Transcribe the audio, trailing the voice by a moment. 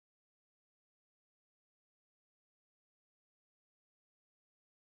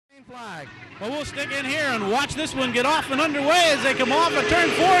Flag. Well, we'll stick in here and watch this one get off and underway as they come off at turn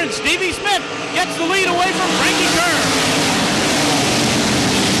 4, and Stevie Smith gets the lead away from Frankie Kerr.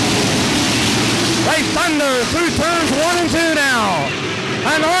 They thunder through turns 1 and 2 now.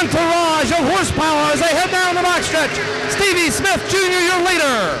 An entourage of horsepower as they head down the backstretch. Stevie Smith Jr., your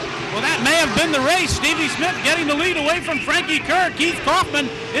leader. Well, that may have been the race. Stevie Smith getting the lead away from Frankie Kerr. Keith Kaufman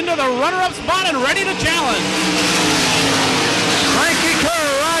into the runner-up spot and ready to challenge. Frankie Kerr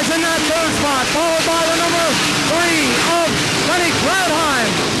rides in that third spot, followed by the number 3 of Lenny Krautheim.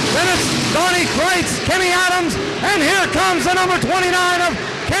 Then it's Donnie Kreitz, Kenny Adams, and here comes the number 29 of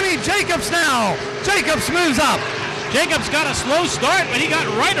Kenny Jacobs now. Jacobs moves up. Jacobs got a slow start, but he got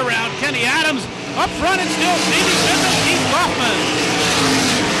right around Kenny Adams. Up front, it's still Stevie Smith and Keith Kaufman.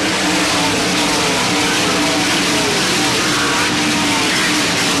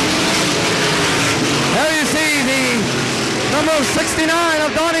 There you see the number 69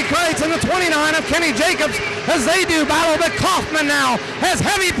 of Donnie Kreitz and the 29 of Kenny Jacobs as they do battle, but Kaufman now has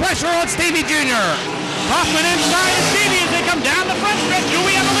heavy pressure on Stevie Jr. Kaufman inside of Stevie as they come down the front stretch. Do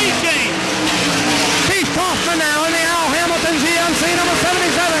we have a lead change? Keith Kaufman now in the Al Hamilton GMC number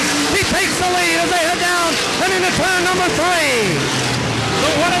 77. He takes the lead as they head down and into turn number 3.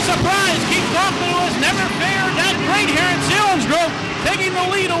 But what a surprise. Keith Kaufman, who has never fared that great here at Selinsgrove, taking the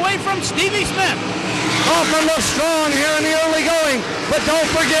lead away from Stevie Smith. Kaufman looks strong here in the early going, but don't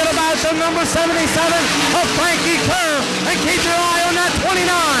forget about the number 77 of Frankie Kerr, and keep your eye on that 29.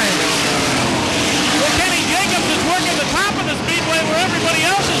 Well, Kenny Jacobs is working the top of the speedway where everybody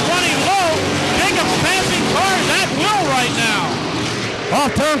else is running low. Jacobs passing cars at will right now.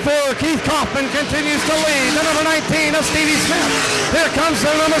 Off turn 4, Keith Kaufman continues to lead. The number 19 of Stevie Smith. Here comes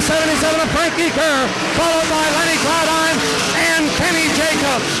the number 77 of Frankie Kerr, followed by Lenny Krautheim and Kenny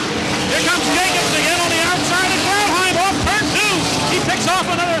Jacobs. Here comes Jacobs again on the outside of Krautheim off turn 2. He picks off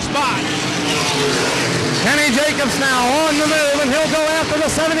another spot. Kenny Jacobs now on the move, and he'll go after the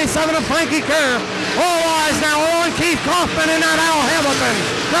 77 of Frankie Kerr. All eyes now are on Keith Kaufman in that Al Hamilton,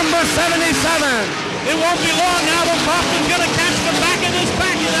 number 77. It won't be long now, but Kaufman's going to catch the back of this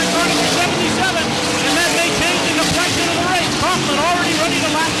pack in that car number 77, and that may change the complexion of the race. Kaufman already ready to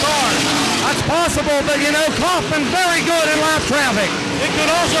lap cars. That's possible, but you know, Kaufman very good in lap traffic. It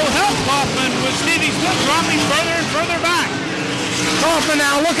could also help Kaufman with Stevie Smith dropping further and further back. Kaufman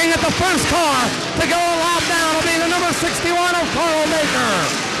now looking at the first car to go a lap down will be the number 61 of Carl Baker.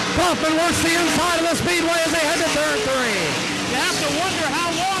 Kaufman works the inside of the speedway as they head to turn 3. You have to wonder how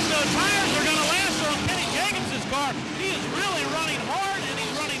long